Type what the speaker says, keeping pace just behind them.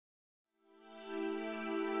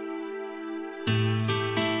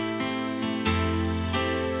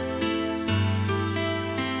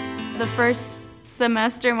the first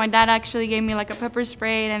semester, my dad actually gave me like a pepper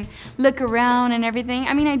spray and look around and everything.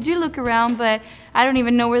 I mean, I do look around, but I don't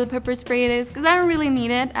even know where the pepper spray is because I don't really need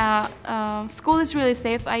it. School is really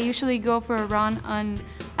safe. I usually go for a run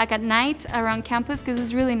like at night around campus because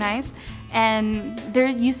it's really nice. And there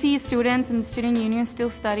you see students in the student union still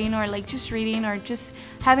studying or like just reading or just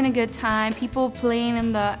having a good time. People playing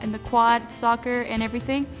in the quad soccer and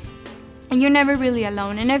everything. And you're never really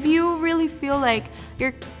alone. And if you really feel like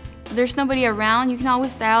there's nobody around, you can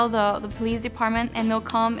always dial the police department and they'll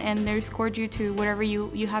come and they'll escort you to wherever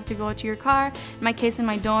you have to go to your car. In my case, in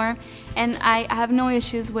my dorm. And I have no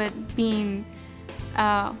issues with being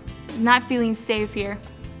not feeling safe here.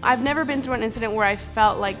 I've never been through an incident where I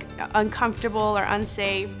felt like uncomfortable or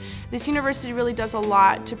unsafe. This university really does a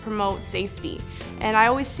lot to promote safety. And I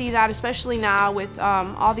always see that, especially now with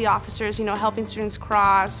all the officers, you know, helping students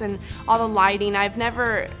cross and all the lighting. I've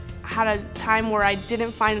never had a time where I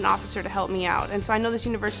didn't find an officer to help me out. And so I know this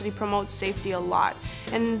university promotes safety a lot.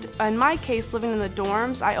 And in my case, living in the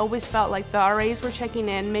dorms, I always felt like the RAs were checking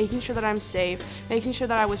in, making sure that I'm safe, making sure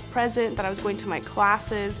that I was present, that I was going to my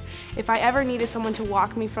classes. If I ever needed someone to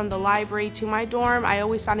walk me from the library to my dorm, I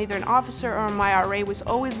always found either an officer or my RA was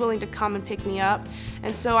always willing to come and pick me up.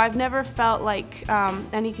 And so I've never felt like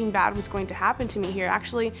anything bad was going to happen to me here.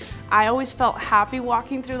 Actually, I always felt happy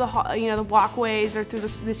walking through the walkways or through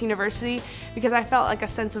this university because I felt like a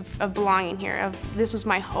sense of belonging here. This was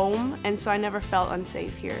my home, and so I never felt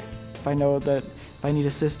unsafe here. If I know that if I need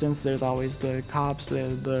assistance, there's always the cops,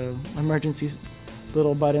 the emergency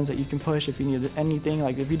little buttons that you can push if you need anything.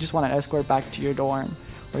 Like if you just want an escort back to your dorm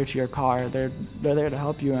or to your car, they're there to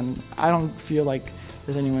help you. And I don't feel like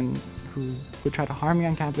there's anyone who would try to harm me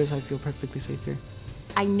on campus. I feel perfectly safe here.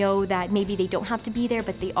 I know that maybe they don't have to be there,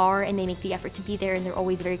 but they are, and they make the effort to be there, and they're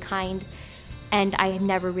always very kind. And I have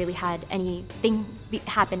never really had anything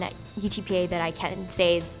happen at UTPA that I can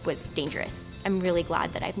say was dangerous. I'm really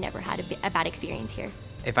glad that I've never had a bad experience here.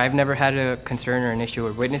 If I've never had a concern or an issue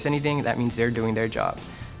or witnessed anything, that means they're doing their job.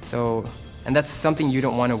 And that's something you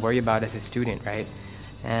don't want to worry about as a student, right?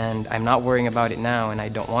 And I'm not worrying about it now, and I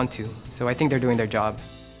don't want to. So I think they're doing their job.